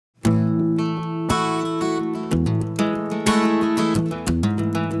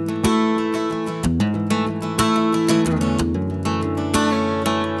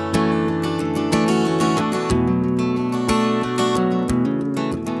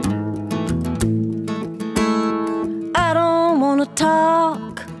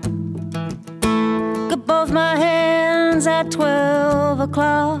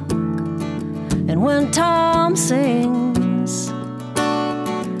o'clock, and when Thom sings,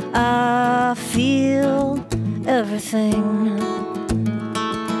 I feel everything.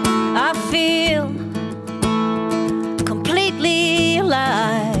 I feel completely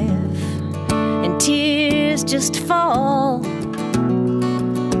alive, and tears just fall.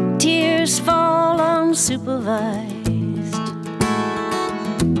 Tears fall unsupervised.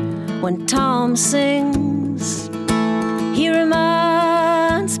 When Thom sings, he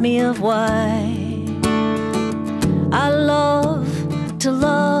reminds me of why I love to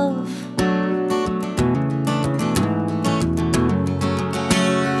love.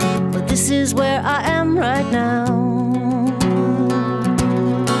 But this is where I am right now.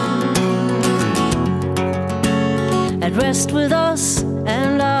 At rest with us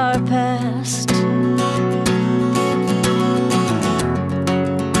and our past,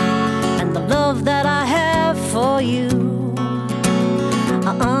 and the love that I have for you.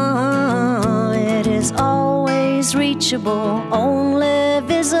 It is always reachable, only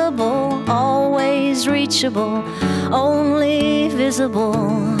visible, always reachable, only visible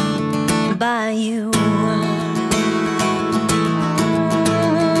by you.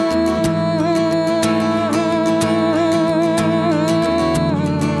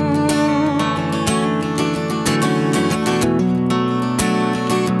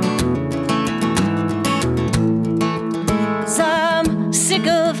 Sick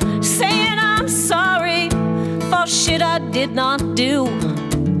of saying I'm sorry for shit I did not do,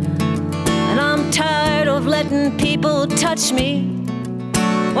 and I'm tired of letting people touch me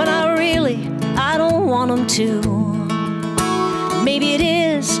when I don't want them to. Maybe it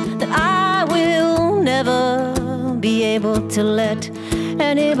is that I will never be able to let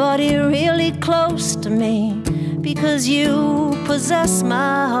anybody really close to me, because you possess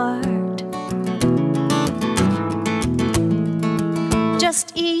my heart.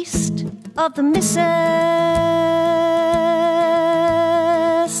 Just east of the Mississippi,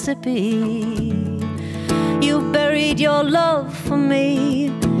 you buried your love for me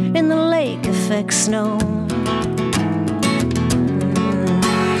in the lake effect snow.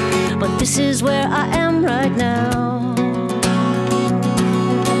 But this is where I am right now.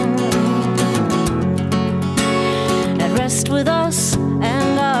 At rest with us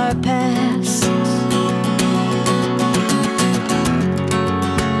and our past,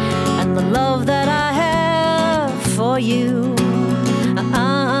 the love that I have for you.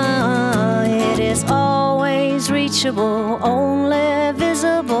 It is always reachable, only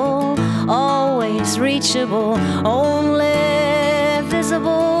visible, always reachable, only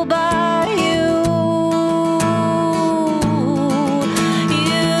visible by you.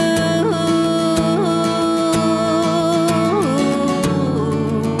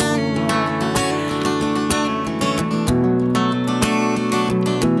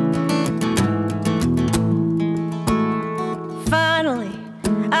 Finally,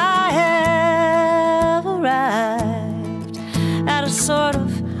 I have arrived at a sort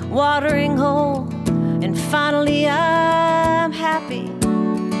of watering hole, and finally I'm happy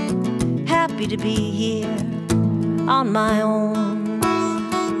to be here on my own.